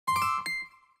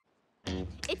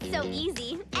It's so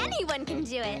easy. Anyone can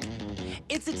do it.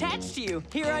 It's attached to you,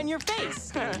 here on your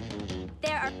face.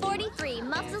 There are 43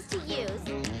 muscles to use.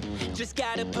 Just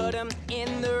gotta put them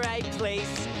in the right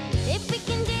place. If we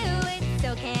can do it,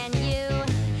 so can you.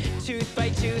 Tooth by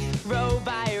tooth, row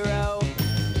by row.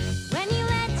 When you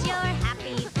let your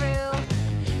happy through,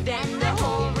 Then the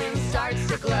whole room starts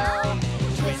to glow.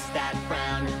 Twist that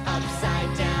frown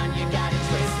upside down. You gotta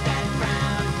twist that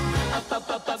frown up, up,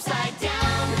 up, upside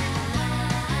down.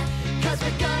 'Cause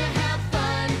we're gonna have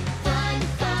fun, fun,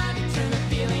 fun. Turn the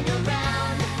feeling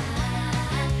around.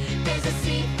 There's a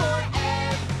seat for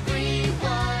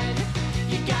everyone.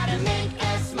 You gotta make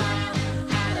a smile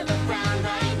out of a frown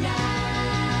right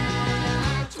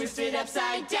now. Twist it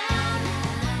upside down.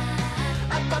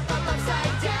 Up, up, up,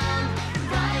 upside down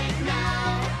right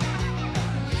now.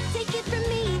 take it from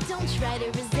me, don't try to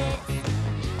resist.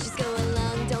 Just go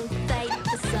along, don't fight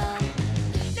the song.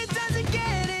 It doesn't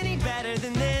get any better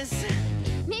than this.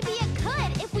 Maybe it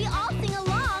could if we all sing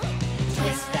along.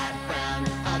 Twist that frown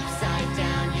upside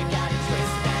down. You gotta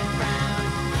twist that frown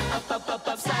up, up, up,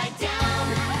 upside down.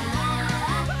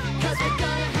 'Cause we're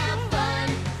gonna have fun,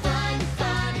 fun,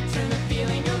 fun. Turn the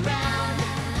feeling around.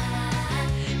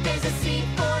 There's a seat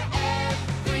for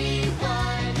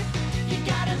everyone. You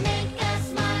gotta make a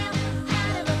smile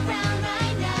out of a frown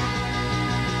right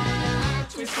now.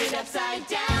 Twist it upside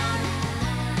down.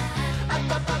 Up,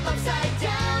 up, up, upside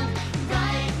down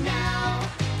right now.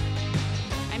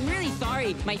 I'm really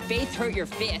sorry. My face hurt your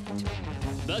fist.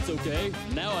 That's okay.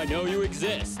 Now I know you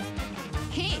exist.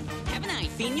 Hey, haven't I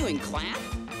seen you in class?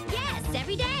 Yes,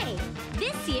 every day.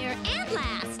 This year and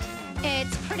last.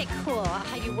 It's pretty cool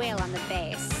how you wail on the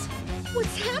bass.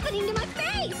 What's happening to my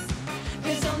face?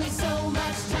 There's only so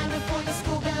much time before the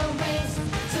school bell rings.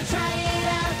 So try it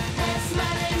out and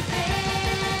smile and think.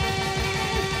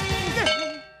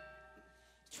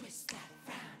 Twist that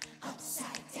frown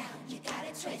upside down. You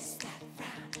gotta twist that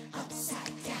frown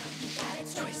upside down. You gotta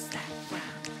twist that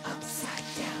frown upside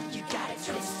down. You gotta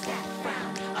twist that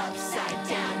frown upside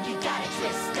down. You gotta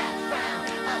twist that frown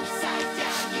upside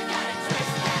down. You gotta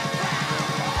twist that frown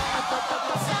up, up, up,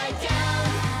 upside down.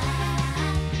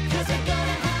 'Cause we're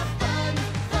gonna have fun,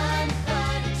 fun,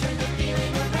 fun. Turn the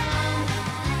feeling around.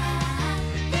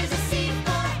 There's a seat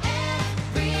for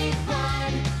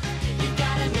everyone. You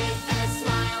gotta make a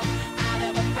smile out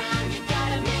of a frown. You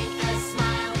gotta make a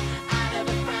smile out of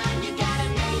a frown. You gotta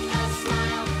make a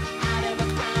smile out of a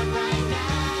frown right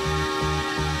now.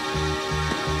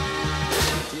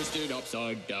 Twist it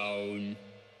upside down.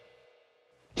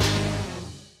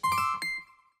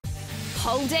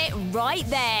 Hold it right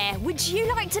there. Would you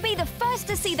like to be the first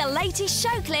to see the latest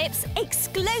show clips,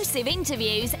 exclusive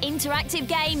interviews, interactive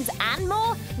games and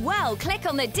more? Well, click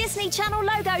on the Disney Channel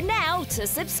logo now to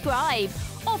subscribe.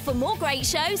 Or for more great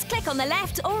shows, click on the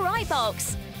left or right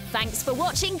box. Thanks for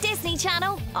watching Disney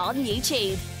Channel on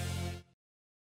YouTube.